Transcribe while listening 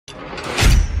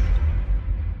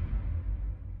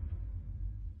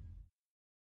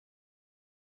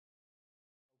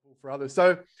for others.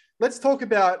 So let's talk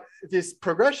about this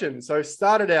progression. So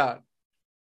started out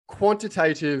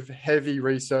quantitative heavy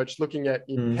research, looking at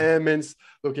impairments,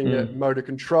 looking at motor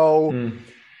control,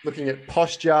 looking at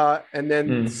posture, and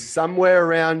then somewhere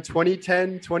around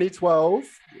 2010, 2012,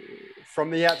 from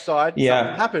the outside,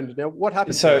 something happened. Now, what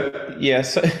happened? So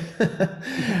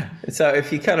so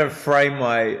if you kind of frame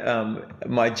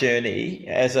my journey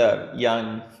as a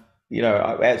young,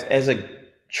 as a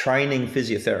training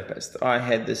physiotherapist, I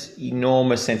had this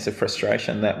enormous sense of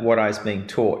frustration that what I was being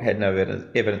taught had no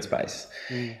evidence base.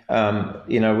 I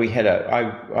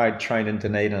trained in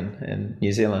Dunedin in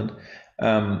New Zealand,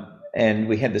 and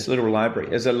we had this little library.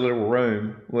 There's a little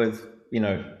room with,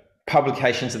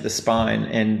 publications of the spine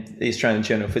and the Australian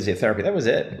Journal of Physiotherapy. That was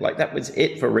it. That was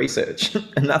it for research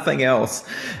and nothing else.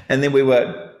 And then we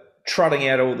were trotting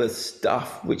out all this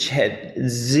stuff which had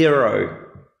zero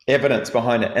evidence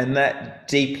behind it, and that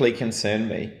deeply concerned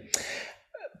me.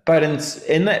 But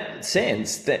in that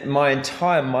sense, that my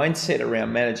entire mindset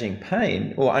around managing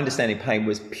pain or understanding pain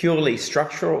was purely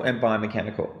structural and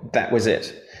biomechanical. That was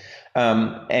it.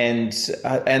 And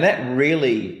that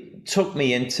really took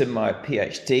me into my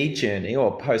PhD journey,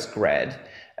 or post-grad,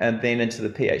 and then into the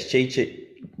PhD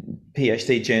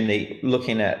journey,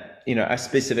 looking at, a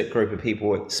specific group of people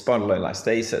with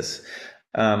spondylolisthesis.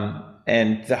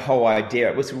 And the whole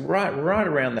idea, it was right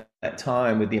around that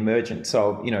time with the emergence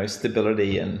of,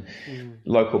 stability and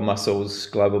local muscles,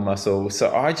 global muscles.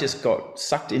 So I just got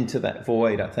sucked into that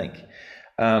void, I think.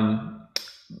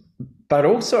 But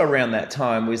also around that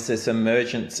time was this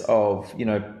emergence of,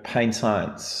 pain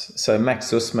science. So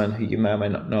Max Sussman, who you may or may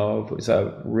not know of, was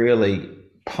a really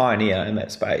pioneer in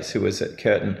that space, who was at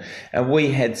Curtin. And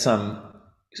we had some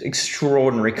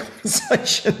extraordinary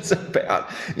conversations about,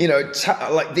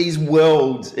 these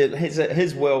worlds.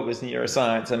 His world was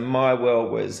neuroscience, and my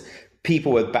world was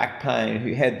people with back pain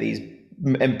who had these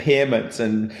impairments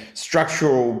and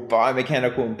structural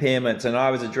biomechanical impairments, and I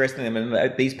was addressing them,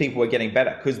 and these people were getting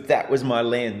better because that was my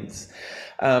lens.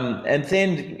 And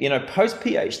then, post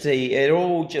PhD, it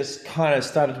all just kind of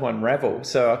started to unravel.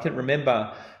 So I can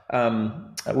remember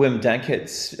Wim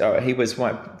Dankert's, he was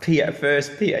my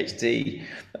first PhD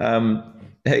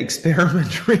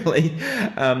experiment, really.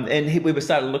 And we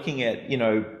started looking at,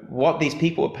 what these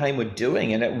people with pain were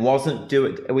doing, and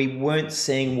we weren't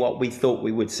seeing what we thought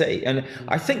we would see. And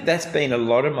I think that's been a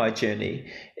lot of my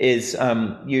journey is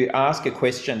you ask a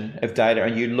question of data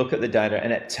and you look at the data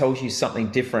and it tells you something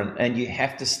different, and you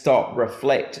have to stop,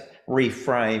 reflect,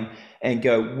 reframe, and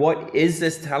go, what is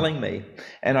this telling me?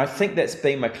 And I think that's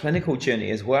been my clinical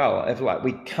journey as well, of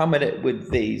we come at it with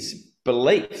these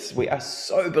beliefs. We are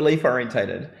so belief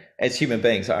orientated as human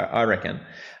beings, I reckon.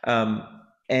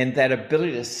 And that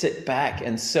ability to sit back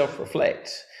and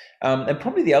self-reflect. And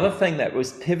probably the other thing that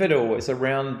was pivotal was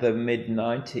around the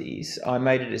mid-90s, I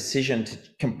made a decision to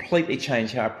completely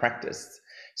change how I practiced.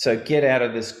 So get out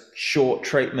of this short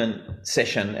treatment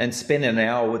session and spend an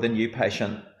hour with a new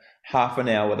patient, half an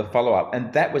hour with a follow-up.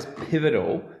 And that was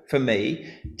pivotal for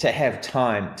me to have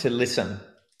time to listen,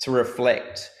 to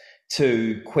reflect,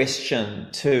 to question,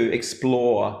 to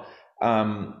explore,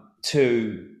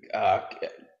 to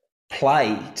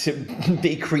play, to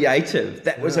be creative.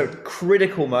 That was a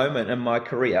critical moment in my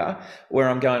career where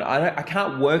I'm going, I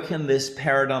can't work in this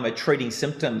paradigm of treating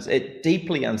symptoms. It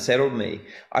deeply unsettled me.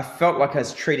 I felt like I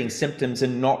was treating symptoms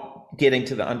and not getting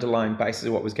to the underlying basis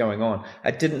of what was going on.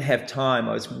 I didn't have time.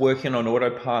 I was working on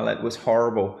autopilot. It was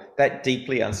horrible. That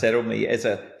deeply unsettled me as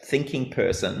a thinking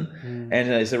person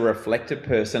and as a reflective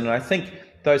person. And I think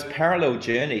those parallel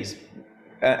journeys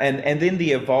and then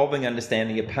the evolving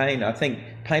understanding of pain, I think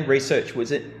pain research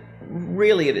was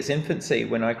really at its infancy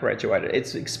when I graduated.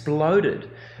 It's exploded.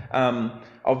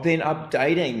 Of then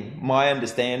updating my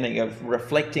understanding of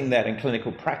reflecting that in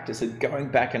clinical practice and going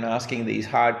back and asking these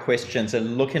hard questions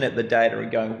and looking at the data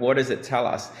and going, what does it tell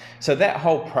us? So that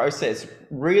whole process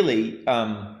really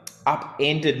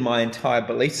upended my entire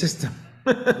belief system.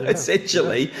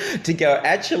 Essentially, to go,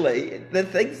 actually, the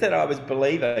things that I was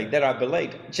believing, that I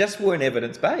believed, just weren't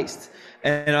evidence-based.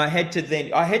 And I had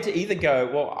to either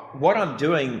go, well, what I'm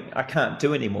doing, I can't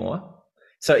do anymore.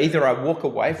 So either I walk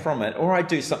away from it or I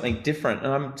do something different.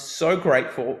 And I'm so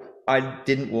grateful I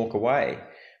didn't walk away,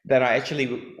 that I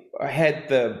actually had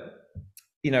the,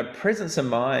 presence of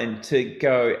mind to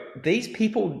go, these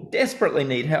people desperately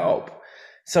need help.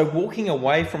 So walking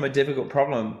away from a difficult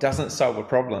problem doesn't solve a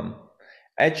problem.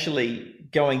 Actually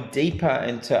going deeper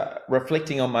into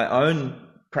reflecting on my own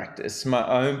practice, my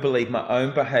own belief, my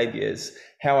own behaviors,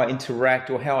 how I interact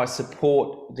or how I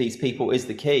support these people is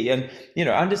the key. And,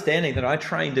 understanding that I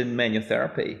trained in manual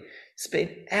therapy,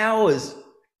 spent hours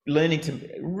learning to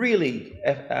really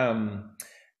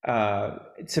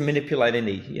to manipulate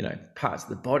any, you know, parts of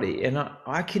the body, and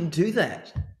I can do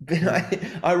that. But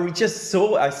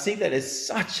I see that as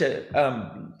such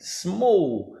a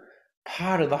small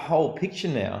part of the whole picture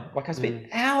now. Like I spent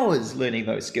hours learning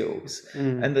those skills,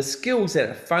 and the skills that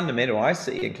are fundamental I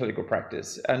see in clinical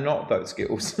practice are not those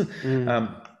skills.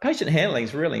 Patient handling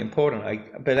is really important,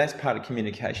 but that's part of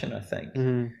communication, I think.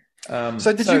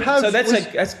 So did you have? So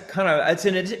that's kind of, it's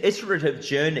an iterative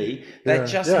journey that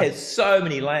has so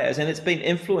many layers, and it's been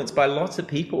influenced by lots of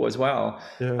people as well.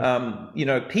 You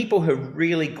know, people who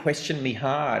really questioned me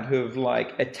hard, who have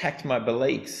like attacked my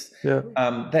beliefs.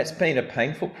 That's been a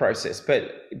painful process,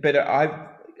 but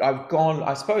I've gone.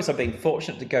 I suppose I've been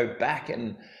fortunate to go back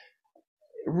and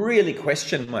really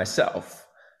question myself,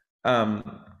 and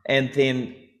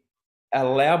then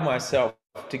allow myself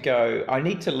to go, I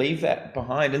need to leave that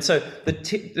behind. And so the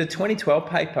 2012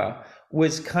 paper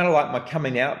was kind of like my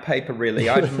coming out paper, really.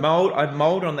 I'd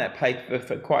mulled on that paper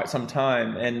for quite some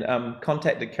time, and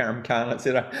contacted Karim Khan and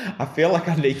said, I feel like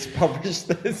I need to publish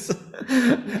this.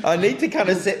 I need to kind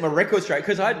of set my record straight,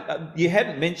 because you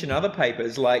hadn't mentioned other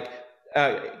papers like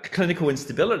clinical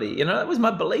instability. You know, that was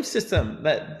my belief system,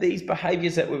 that these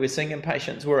behaviors that we were seeing in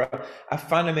patients were a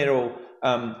fundamental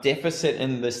deficit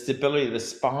in the stability of the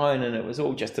spine, and it was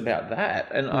all just about that.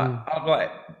 And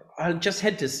I just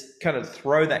had to kind of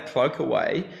throw that cloak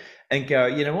away and go,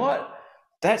 you know what,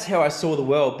 that's how I saw the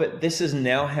world, but this is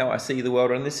now how I see the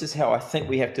world, and this is how I think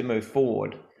we have to move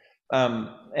forward.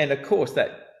 And of course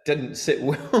that didn't sit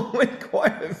well with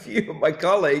quite a few of my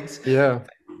colleagues.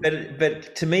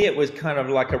 But to me, it was kind of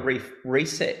like a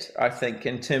reset, I think,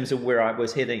 in terms of where I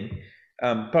was heading,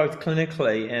 both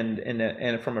clinically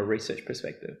and from a research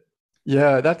perspective.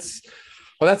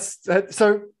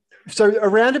 So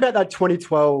around about that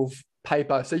 2012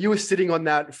 paper. So you were sitting on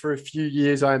that for a few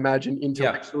years, I imagine,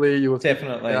 intellectually. You were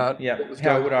definitely,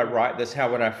 How would I write this?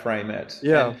 How would I frame it?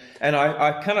 And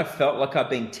I kind of felt like I've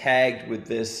been tagged with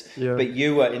this, but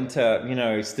you were into, you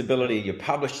know, stability. You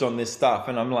published on this stuff,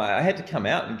 and I'm like, I had to come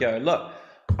out and go, look,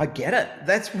 I get it.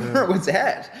 That's where it was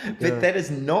at, but that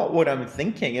is not what I'm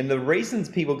thinking. And the reasons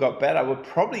people got better were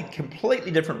probably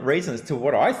completely different reasons to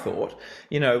what I thought.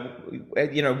 You know,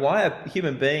 why a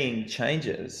human being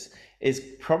changes is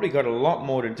probably got a lot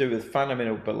more to do with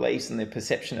fundamental beliefs and their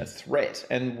perception of threat.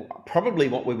 And probably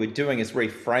what we were doing is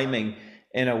reframing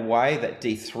in a way that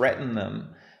de-threatened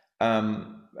them.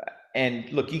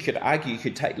 And look, you could argue, you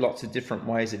could take lots of different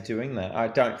ways of doing that. I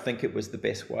don't think it was the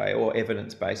best way or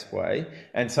evidence-based way.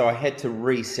 And so I had to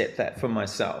reset that for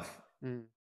myself.